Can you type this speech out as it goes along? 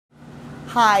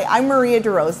Hi, I'm Maria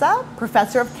DeRosa,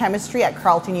 Professor of Chemistry at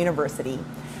Carleton University.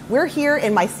 We're here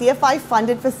in my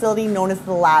CFI-funded facility known as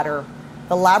the LADDER,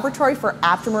 the Laboratory for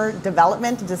Aptamer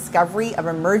Development and Discovery of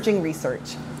Emerging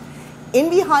Research. In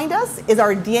behind us is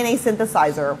our DNA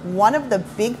synthesizer, one of the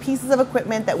big pieces of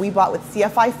equipment that we bought with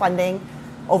CFI funding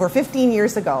over 15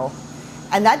 years ago.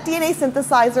 And that DNA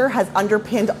synthesizer has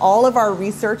underpinned all of our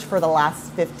research for the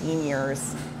last 15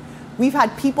 years. We've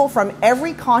had people from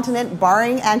every continent,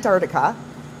 barring Antarctica,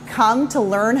 come to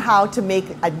learn how to make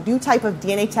a new type of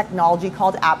DNA technology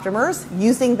called Aptamers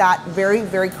using that very,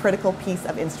 very critical piece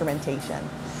of instrumentation.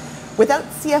 Without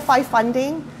CFI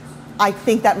funding, I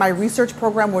think that my research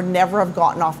program would never have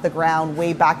gotten off the ground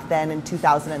way back then in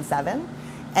 2007.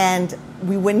 And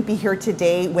we wouldn't be here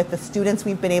today with the students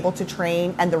we've been able to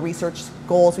train and the research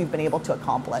goals we've been able to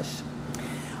accomplish.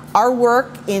 Our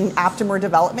work in Aptamer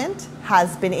development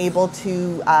has been able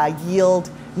to yield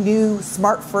new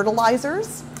smart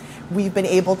fertilizers. We've been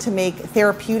able to make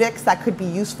therapeutics that could be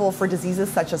useful for diseases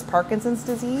such as Parkinson's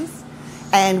disease.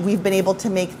 And we've been able to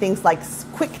make things like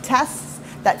quick tests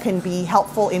that can be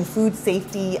helpful in food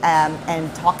safety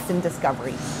and toxin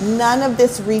discovery. None of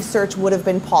this research would have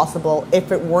been possible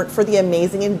if it weren't for the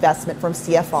amazing investment from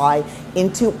CFI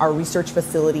into our research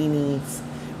facility needs.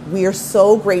 We are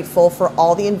so grateful for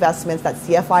all the investments that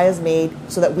CFI has made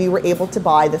so that we were able to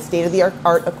buy the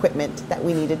state-of-the-art equipment that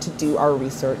we needed to do our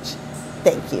research.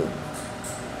 Thank you.